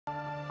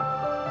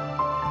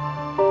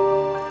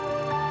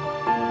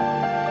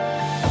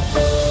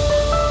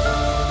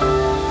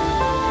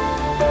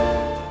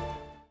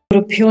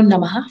Gurubhyo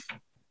Namaha.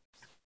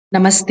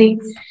 Namaste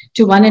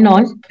to one and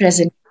all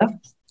present here.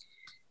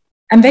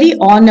 I'm very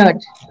honored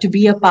to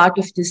be a part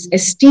of this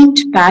esteemed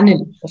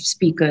panel of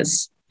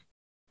speakers.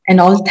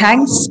 And all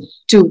thanks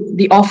to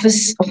the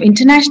Office of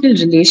International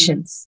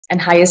Relations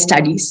and Higher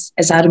Studies,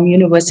 SRM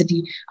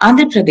University,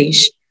 Andhra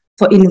Pradesh,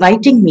 for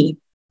inviting me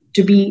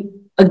to be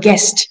a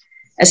guest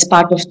as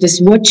part of this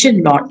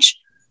virtual launch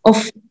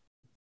of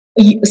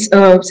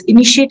an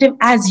initiative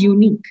as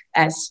unique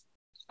as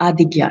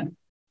Aadigyan.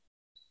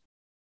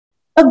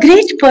 A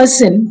great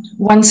person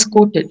once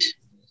quoted,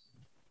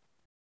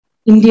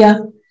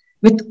 "India,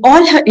 with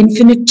all her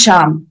infinite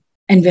charm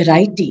and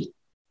variety,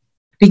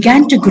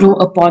 began to grow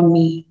upon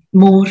me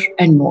more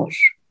and more.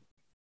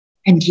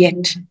 And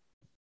yet,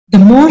 the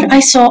more I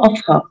saw of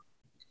her,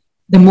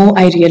 the more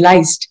I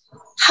realized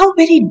how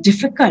very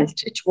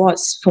difficult it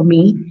was for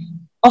me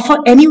or for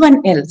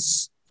anyone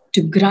else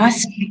to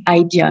grasp the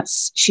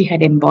ideas she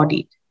had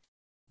embodied.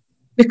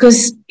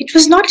 Because it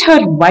was not her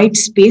wide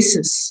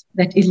spaces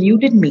that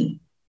eluded me,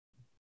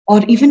 or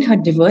even her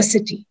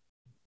diversity,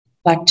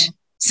 but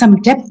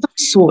some depth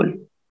of soul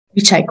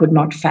which I could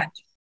not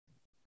fathom."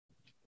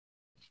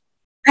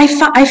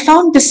 I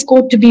found this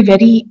quote to be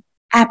very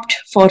apt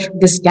for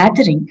this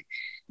gathering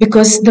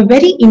because the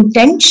very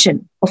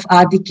intention of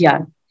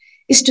Aadigyan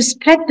is to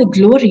spread the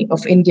glory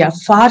of India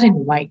far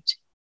and wide.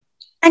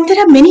 And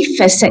there are many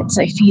facets,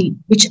 I feel,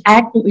 which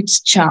add to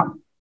its charm.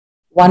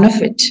 One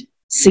of it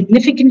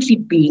significantly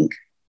being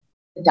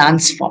the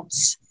dance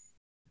forms.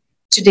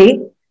 Today,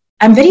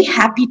 I'm very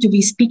happy to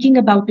be speaking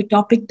about a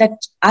topic that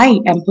I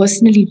am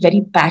personally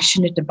very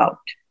passionate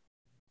about: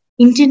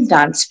 Indian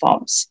dance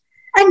forms.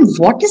 And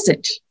what is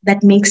it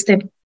that makes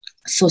them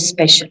so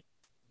special?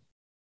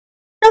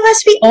 Now, as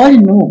we all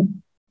know,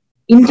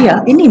 in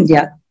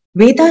India,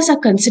 Vedas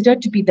are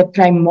considered to be the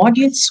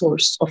primordial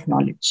source of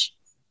knowledge.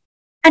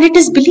 And it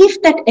is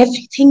believed that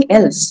everything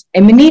else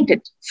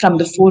emanated from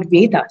the four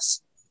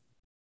Vedas.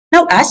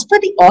 Now, as per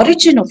the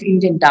origin of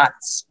Indian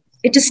dance,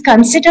 it is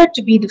considered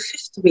to be the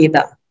fifth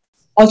Veda,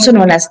 also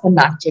known as the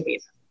Natya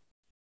Veda.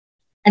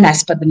 And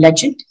as per the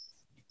legend,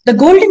 the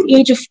golden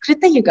age of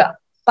Krita Yuga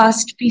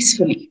passed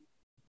peacefully.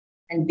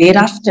 And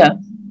thereafter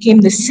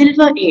came the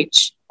silver age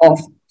of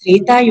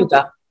Treta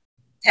Yuga.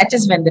 That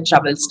is when the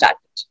trouble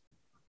started.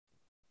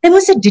 There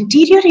was a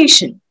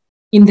deterioration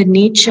in the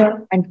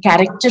nature and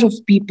character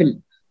of people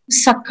who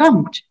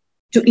succumbed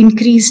to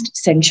increased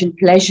sensual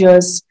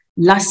pleasures,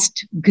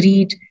 lust,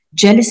 greed,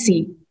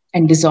 jealousy,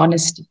 and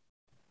dishonesty.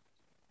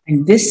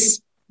 And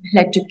this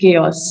led to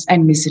chaos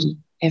and misery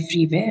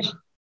everywhere.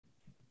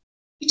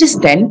 It is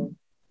then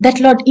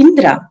that Lord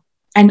Indra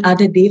and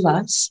other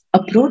devas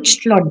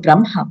approached Lord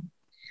Brahma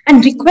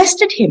and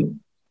requested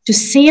him to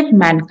save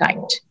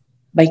mankind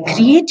by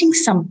creating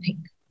something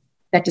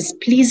that is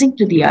pleasing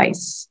to the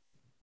eyes,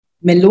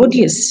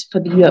 melodious for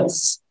the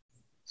ears,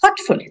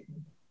 thoughtful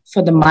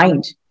for the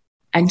mind,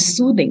 and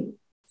soothing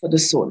for the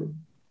soul.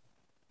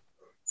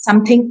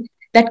 Something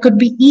that could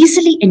be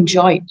easily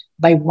enjoyed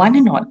by one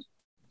and all,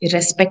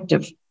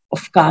 irrespective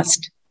of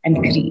caste and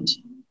creed.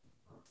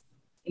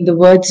 In the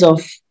words of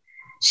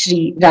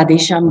Shri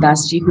Radhesham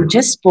Dasji, who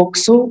just spoke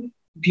so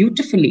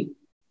beautifully,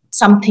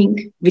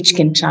 something which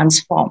can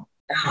transform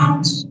the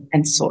heart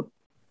and soul.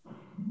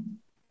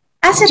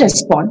 As a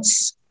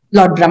response,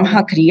 Lord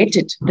Brahma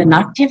created the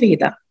Natya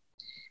Veda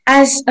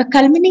as a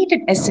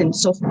culminated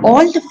essence of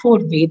all the four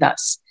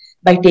Vedas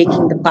by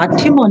taking the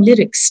Pathyam or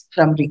lyrics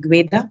from Rig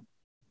Veda,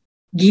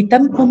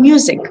 Geetam or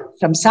music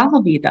from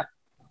Sama Veda,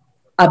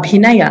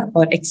 Abhinaya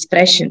or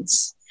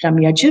expressions from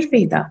Yajur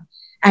Veda,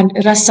 and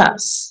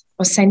Rasas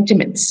or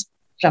sentiments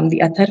from the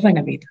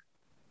Atharvana Veda.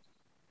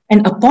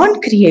 And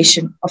upon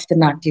creation of the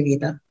Natya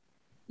Veda,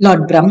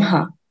 Lord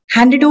Brahma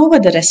handed over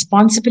the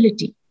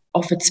responsibility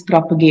of its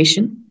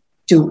propagation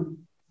to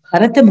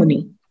Bharata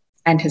Muni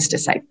and his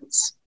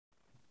disciples.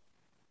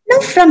 Now,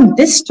 from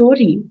this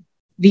story,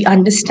 we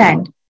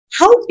understand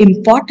how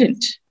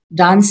important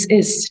dance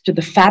is to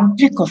the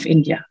fabric of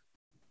India,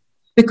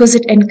 because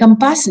it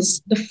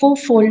encompasses the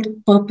fourfold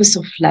purpose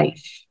of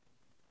life: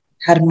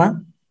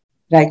 dharma,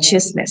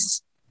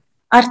 righteousness;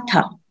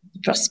 artha,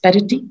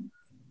 prosperity;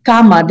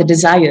 kama, the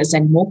desires;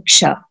 and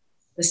moksha,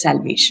 the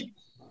salvation.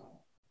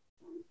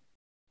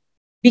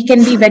 We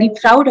can be very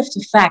proud of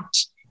the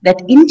fact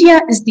that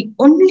India is the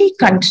only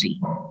country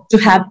to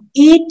have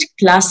 8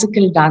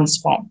 classical dance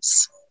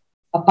forms,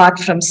 apart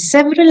from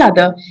several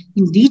other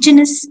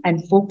indigenous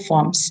and folk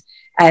forms,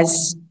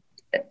 as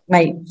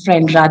my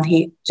friend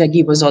Radhe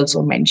Jaggi was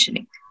also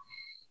mentioning.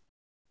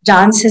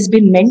 Dance has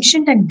been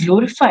mentioned and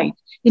glorified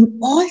in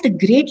all the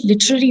great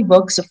literary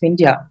works of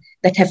India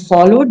that have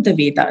followed the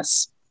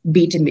Vedas,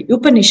 be it in the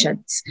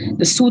Upanishads,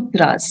 the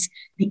Sutras,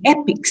 the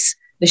epics,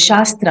 the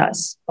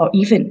Shastras, or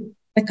even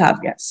the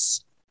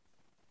Kavyas.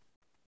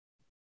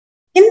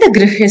 In the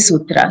Grihya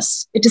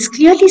Sutras, it is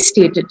clearly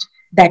stated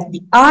that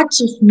the arts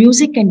of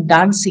music and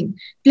dancing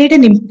played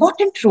an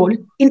important role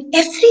in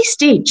every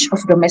stage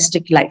of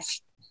domestic life,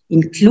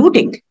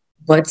 including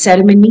birth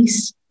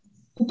ceremonies,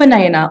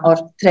 Upanayana or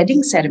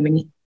threading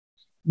ceremony,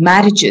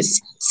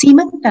 marriages,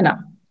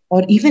 simantana,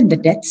 or even the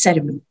death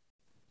ceremony.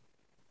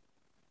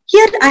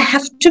 Here I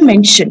have to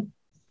mention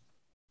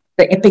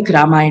the epic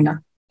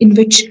Ramayana, in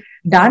which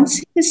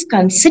dancing is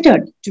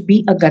considered to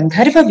be a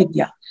Gandharva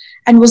Vidya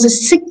and was a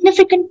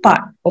significant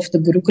part of the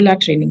Gurukula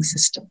training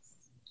system.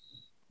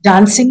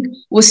 Dancing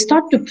was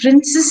taught to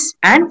princes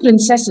and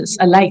princesses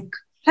alike,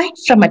 right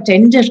from a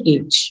tender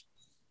age.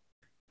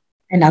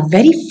 And our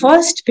very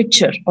first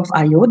picture of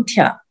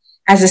Ayodhya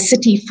as a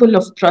city full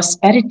of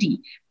prosperity,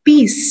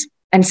 peace,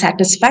 and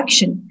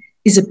satisfaction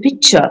is a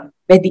picture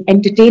where the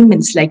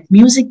entertainments like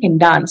music and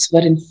dance were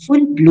in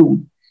full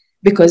bloom,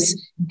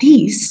 because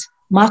these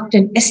marked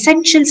an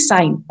essential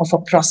sign of a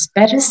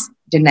prosperous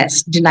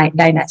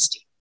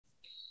dynasty.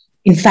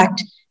 In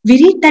fact,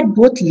 we read that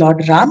both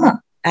Lord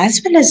Rama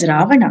as well as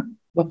Ravana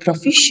were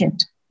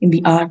proficient in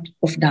the art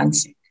of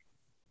dancing.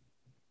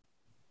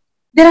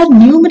 There are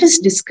numerous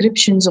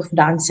descriptions of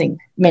dancing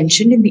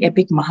mentioned in the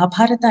epic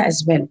Mahabharata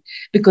as well,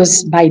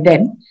 because by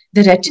then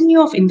the retinue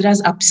of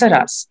Indra's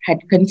Apsaras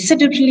had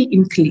considerably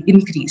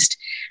increased,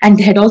 and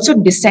they had also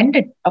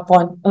descended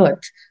upon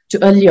earth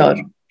to allure,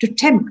 to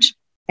tempt,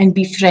 and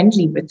be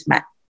friendly with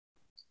man.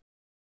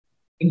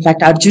 In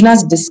fact,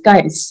 Arjuna's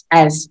disguise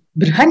as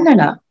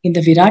Brihannala in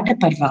the Virata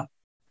Parva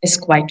is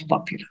quite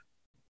popular.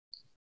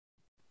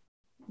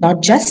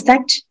 Not just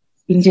that,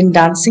 Indian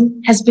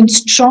dancing has been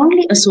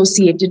strongly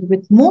associated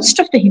with most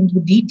of the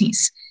Hindu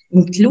deities,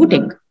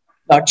 including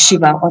Lord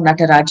Shiva or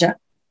Nataraja,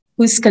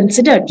 who is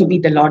considered to be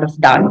the Lord of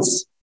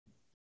Dance,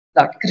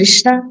 Lord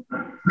Krishna,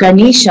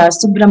 Ganesha,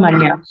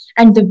 Subramanya,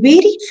 and the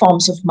varied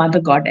forms of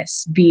Mother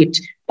Goddess, be it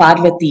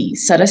Parvati,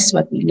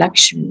 Saraswati,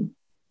 Lakshmi,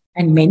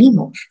 and many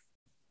more.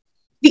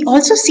 We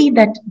also see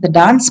that the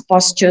dance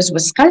postures were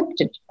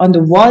sculpted on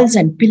the walls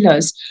and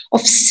pillars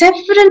of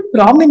several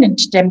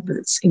prominent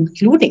temples,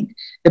 including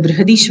the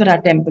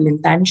Brihadishwara temple in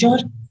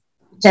Tanjore,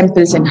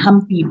 temples in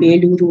Hampi,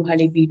 Beluru,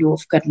 Halebeedu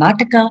of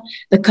Karnataka,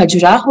 the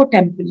Khajuraho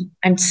temple,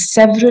 and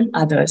several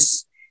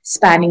others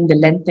spanning the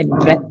length and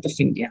breadth of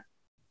India.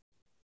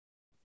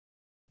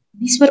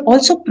 These were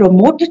also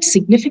promoted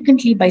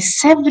significantly by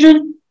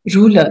several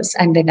rulers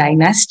and their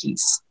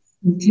dynasties,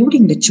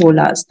 including the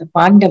Cholas, the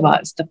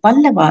Pandavas, the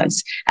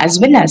Pallavas, as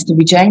well as the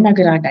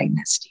Vijayanagara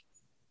dynasty.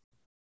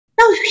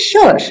 Now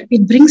here,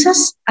 it brings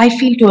us, I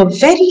feel, to a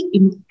very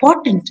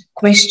important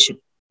question.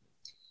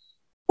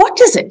 What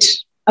is it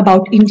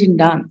about Indian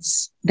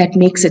dance that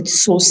makes it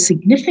so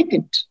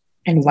significant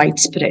and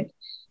widespread?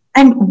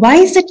 And why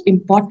is it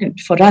important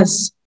for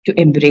us to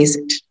embrace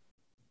it?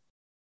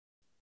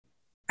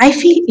 I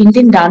feel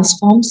Indian dance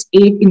forms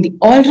aid in the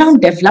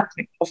all-round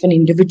development of an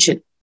individual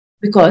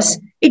because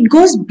it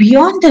goes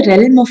beyond the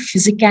realm of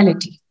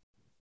physicality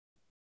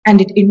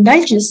and it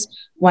indulges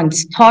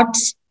one's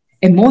thoughts,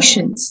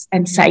 emotions,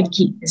 and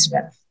psyche as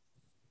well.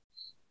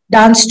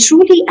 Dance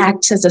truly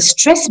acts as a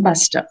stress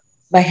buster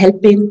by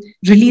helping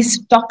release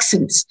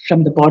toxins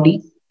from the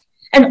body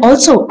and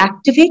also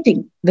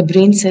activating the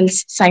brain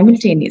cells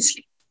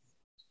simultaneously.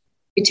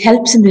 It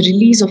helps in the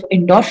release of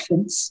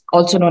endorphins,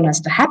 also known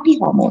as the happy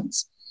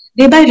hormones,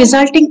 thereby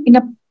resulting in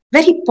a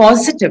very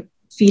positive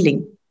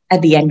feeling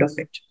at the end of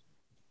it.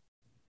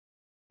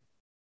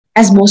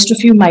 As most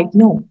of you might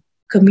know,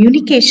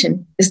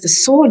 communication is the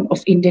soul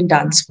of Indian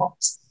dance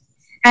forms.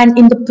 And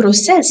in the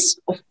process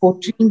of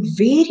portraying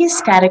various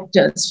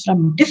characters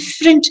from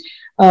different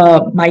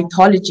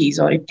mythologies,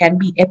 or it can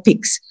be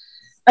epics,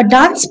 a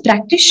dance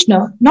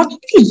practitioner not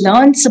only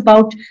learns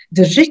about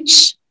the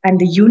rich and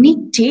the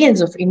unique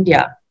tales of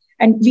India,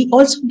 and we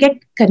also get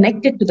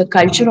connected to the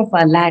culture of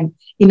our land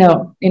in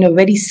a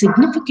very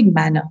significant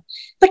manner,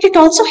 but it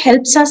also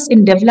helps us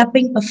in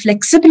developing a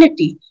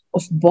flexibility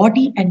of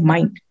body and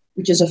mind,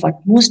 which is of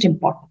utmost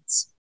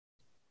importance.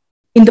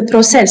 In the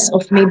process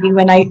of maybe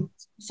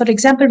for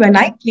example, when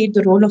I played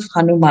the role of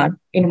Hanuman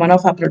in one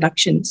of our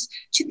productions,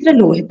 Chitra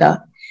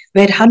Lohita,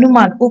 where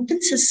Hanuman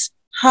opens his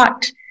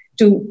heart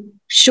to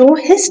show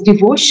his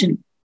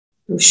devotion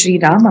to Sri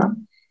Rama,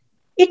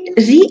 of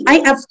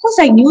course,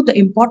 I knew the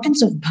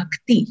importance of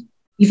bhakti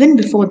even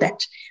before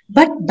that.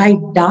 But by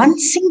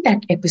dancing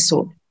that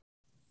episode,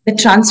 the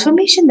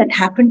transformation that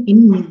happened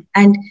in me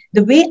and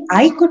the way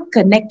I could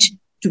connect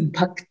to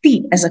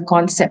bhakti as a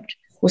concept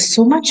was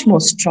so much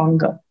more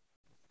stronger.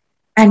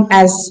 And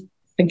as,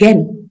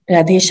 again,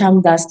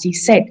 Radhesham Das ji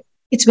said,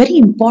 it's very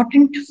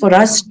important for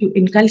us to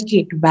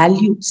inculcate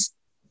values,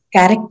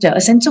 character,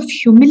 a sense of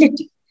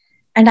humility.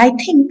 And I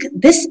think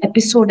this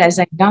episode, as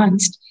I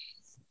danced,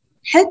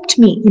 helped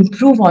me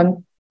improve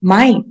on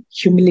my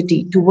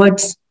humility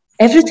towards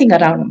everything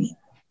around me,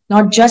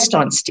 not just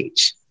on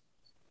stage.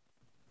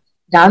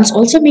 Dance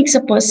also makes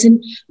a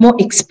person more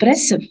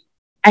expressive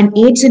and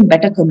aids in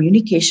better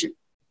communication,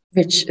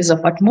 which is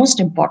of utmost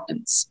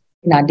importance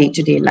in our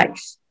day-to-day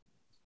life.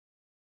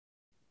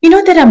 You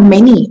know, there are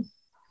many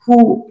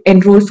who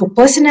enroll for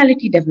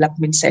personality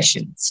development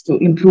sessions to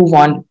improve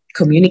on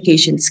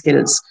communication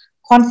skills,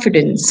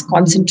 confidence,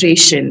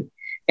 concentration,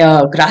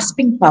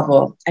 grasping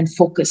power, and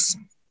focus.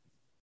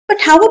 But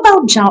how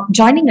about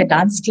joining a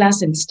dance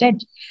class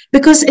instead?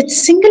 Because it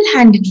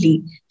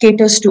single-handedly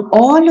caters to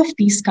all of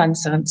these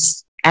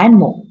concerns and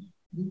more.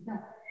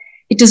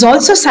 It is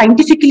also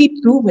scientifically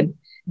proven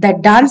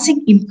that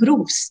dancing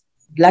improves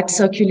blood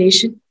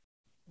circulation,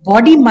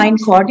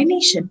 body-mind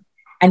coordination,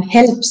 and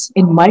helps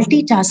in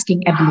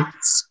multitasking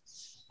abilities.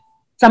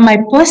 From my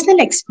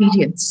personal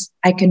experience,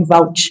 I can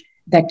vouch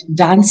that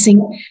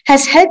dancing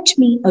has helped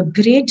me a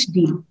great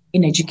deal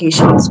in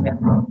education as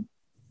well.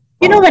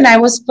 When I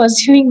was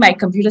pursuing my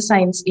computer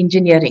science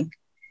engineering,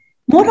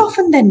 more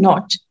often than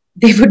not,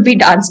 there would be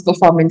dance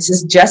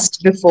performances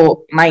just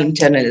before my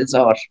internals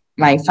or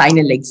my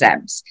final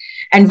exams.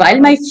 And while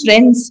my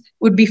friends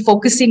would be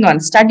focusing on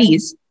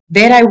studies,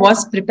 there I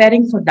was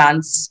preparing for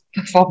dance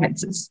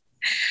performances.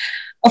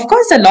 Of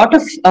course, a lot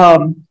of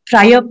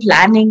prior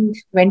planning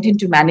went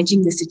into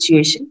managing the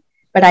situation.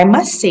 But I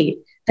must say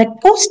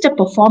that post a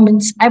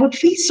performance, I would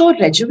feel so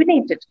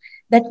rejuvenated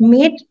that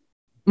made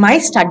my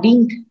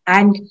studying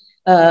and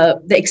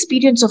the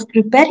experience of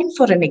preparing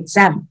for an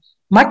exam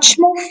much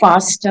more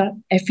faster,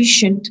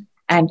 efficient,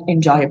 and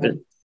enjoyable.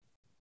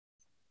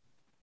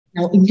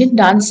 Now, Indian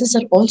dances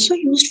are also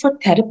used for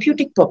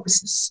therapeutic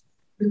purposes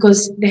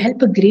because they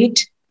help a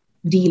great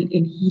deal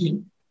in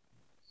healing.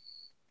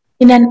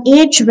 In an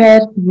age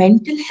where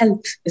mental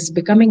health is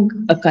becoming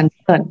a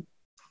concern,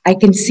 I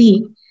can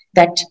see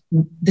that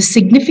the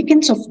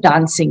significance of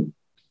dancing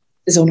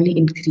is only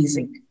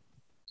increasing.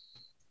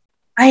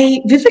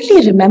 I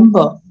vividly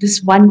remember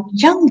this one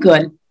young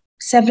girl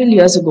several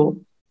years ago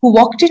who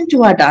walked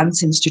into our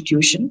dance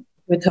institution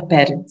with her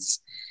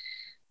parents.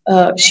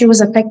 She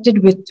was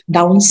affected with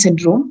Down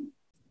syndrome,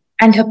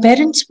 and her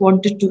parents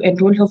wanted to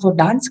enroll her for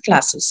dance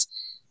classes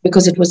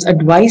because it was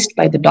advised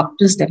by the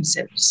doctors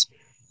themselves.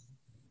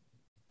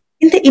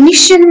 In the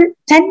initial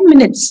 10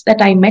 minutes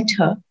that I met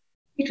her,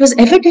 it was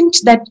evident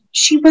that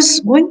she was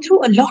going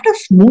through a lot of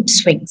mood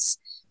swings,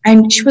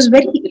 and she was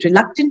very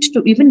reluctant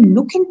to even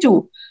look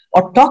into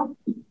or talk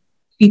to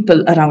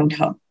people around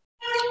her.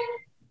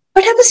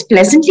 But I was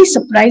pleasantly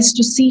surprised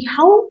to see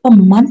how a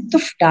month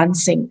of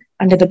dancing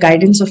under the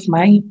guidance of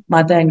my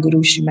mother and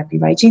Guru Srimati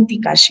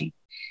Prateeksha Kashi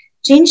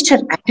changed her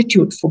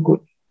attitude for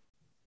good.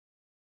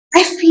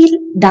 I feel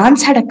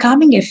dance had a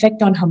calming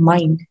effect on her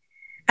mind,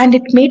 and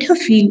it made her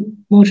feel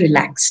more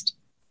relaxed.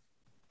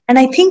 And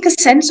I think a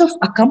sense of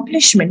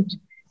accomplishment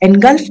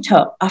engulfed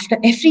her after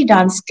every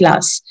dance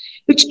class,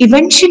 which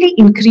eventually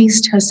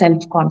increased her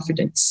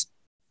self-confidence.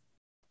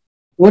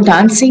 Though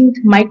dancing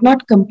might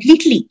not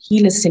completely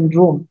heal a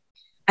syndrome,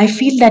 I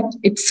feel that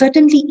it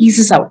certainly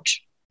eases out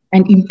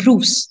and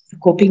improves the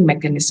coping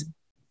mechanism.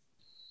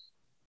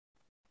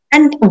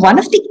 And one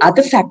of the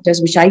other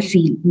factors which I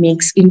feel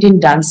makes Indian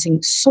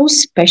dancing so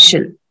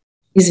special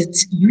is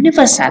its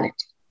universality.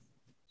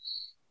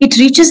 It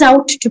reaches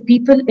out to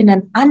people in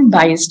an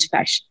unbiased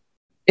fashion,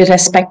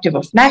 irrespective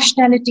of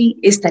nationality,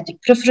 aesthetic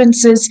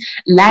preferences,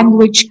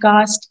 language,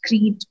 caste,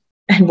 creed,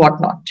 and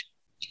whatnot.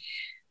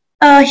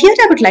 Here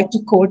I would like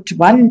to quote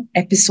one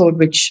episode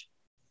which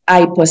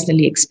I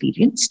personally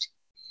experienced.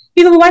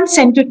 We were once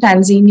sent to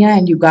Tanzania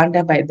and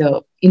Uganda by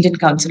the Indian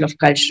Council of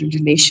Cultural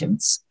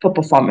Relations for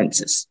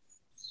performances.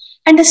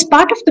 And as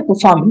part of the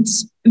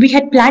performance, we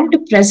had planned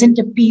to present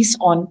a piece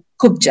on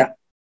Kubja,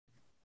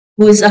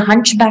 who is a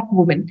hunchback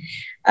woman,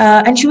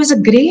 and she was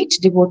a great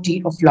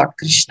devotee of Lord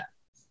Krishna.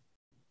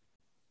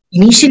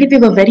 Initially, we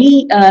were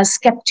very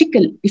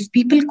skeptical if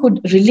people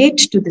could relate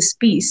to this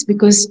piece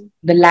because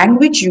the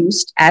language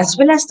used as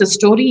well as the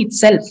story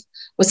itself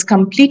was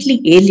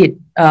completely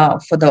alien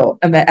for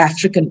the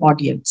African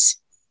audience.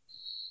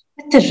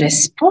 But the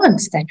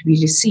response that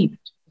we received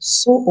was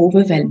so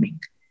overwhelming.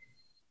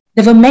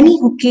 There were many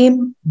who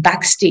came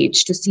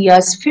backstage to see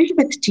us filled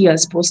with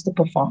tears post the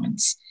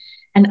performance.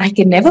 And I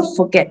can never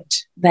forget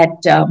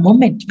that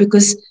moment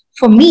because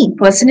for me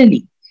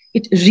personally,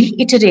 it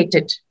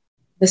reiterated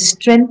the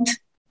strength,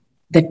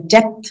 the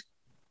depth,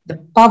 the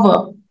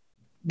power,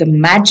 the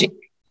magic,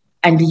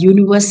 and the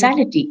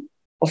universality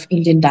of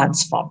Indian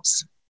dance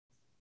forms.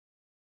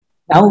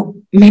 Now,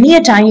 many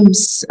a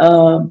times,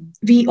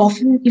 we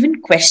often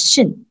even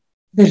question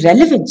the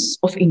relevance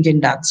of Indian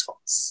dance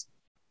forms.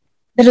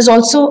 There is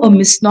also a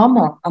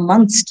misnomer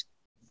amongst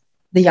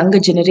the younger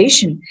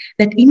generation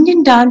that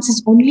Indian dance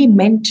is only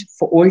meant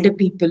for older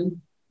people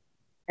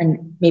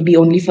and maybe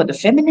only for the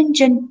feminine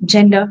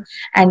gender.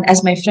 And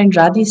as my friend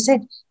Radhi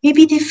said,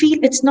 maybe they feel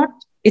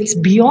it's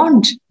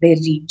beyond their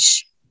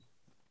reach.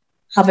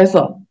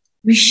 However,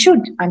 we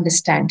should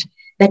understand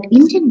that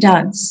Indian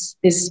dance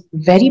is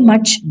very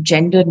much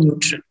gender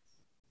neutral.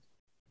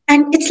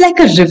 And it's like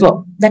a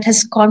river that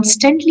has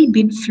constantly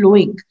been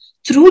flowing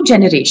through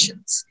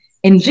generations,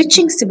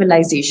 enriching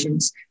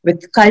civilizations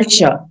with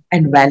culture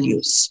and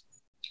values.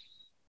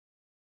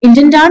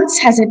 Indian dance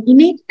has an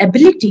innate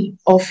ability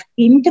of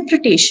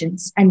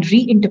interpretations and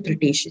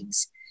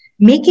reinterpretations,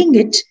 making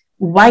it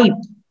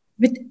vibe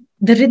with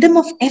the rhythm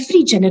of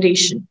every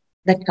generation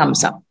that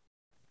comes up,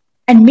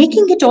 and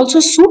making it also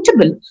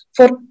suitable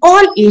for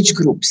all age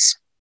groups,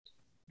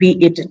 be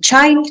it a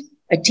child,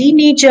 a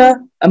teenager,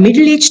 a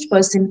middle-aged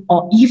person,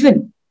 or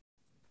even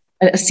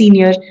a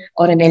senior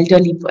or an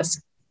elderly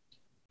person.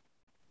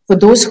 For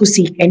those who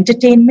seek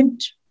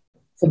entertainment,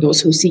 for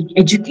those who seek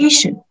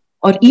education,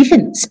 or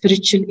even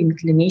spiritual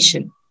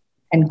inclination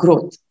and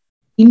growth,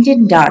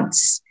 Indian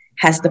dance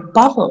has the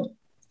power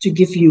to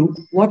give you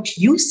what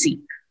you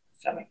seek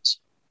from it.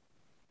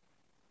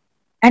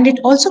 And it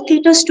also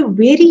caters to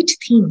varied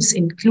themes,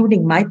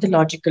 including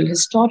mythological,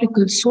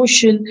 historical,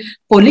 social,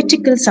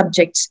 political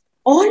subjects.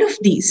 All of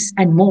these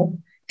and more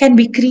can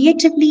be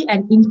creatively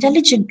and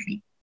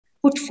intelligently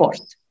put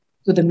forth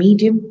through the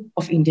medium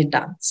of Indian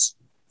dance.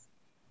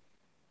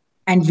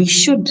 And we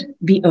should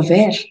be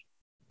aware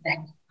that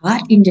our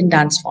Indian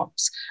dance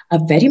forms are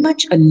very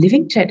much a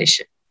living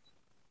tradition,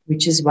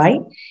 which is why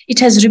it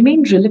has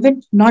remained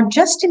relevant not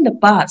just in the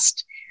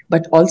past,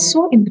 but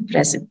also in the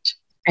present,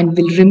 and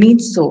will remain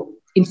so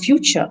in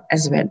future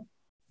as well.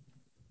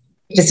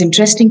 It is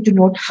interesting to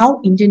note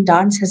how Indian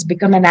dance has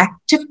become an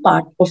active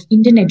part of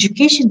Indian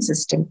education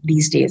system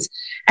these days.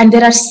 And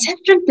there are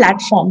several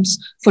platforms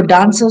for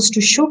dancers to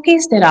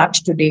showcase their art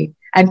today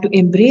and to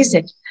embrace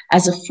it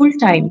as a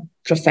full-time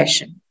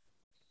profession.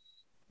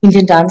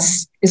 Indian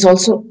dance is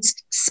also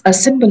a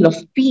symbol of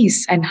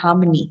peace and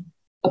harmony,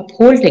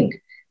 upholding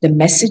the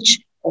message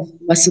of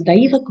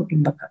Vasudhaiva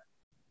Kutumbakam.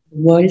 The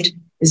world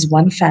is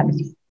one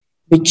family,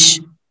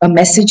 a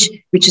message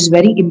which is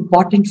very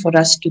important for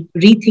us to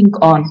rethink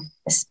on,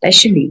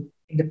 especially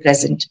in the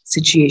present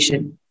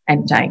situation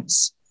and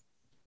times.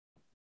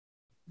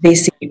 They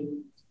say,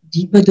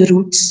 deeper the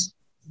roots,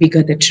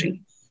 bigger the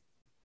tree.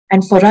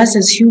 And for us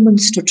as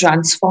humans to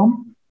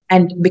transform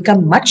and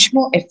become much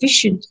more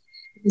efficient,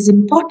 it is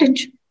important,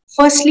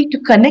 firstly, to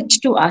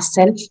connect to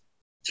ourselves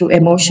through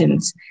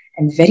emotions,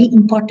 and very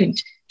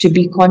important to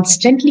be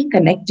constantly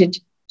connected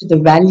to the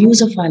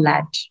values of our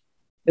land,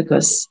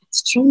 because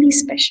it's truly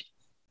special.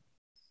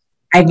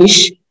 I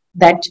wish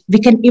that we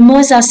can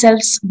immerse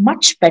ourselves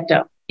much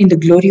better in the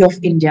glory of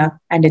India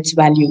and its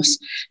values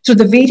through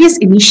the various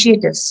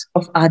initiatives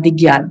of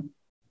Aadigyan,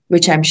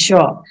 which I'm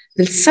sure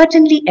will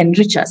certainly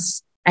enrich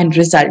us and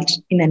result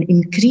in an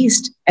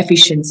increased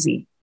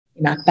efficiency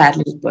in our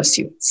parallel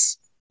pursuits.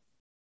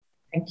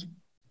 Thank you.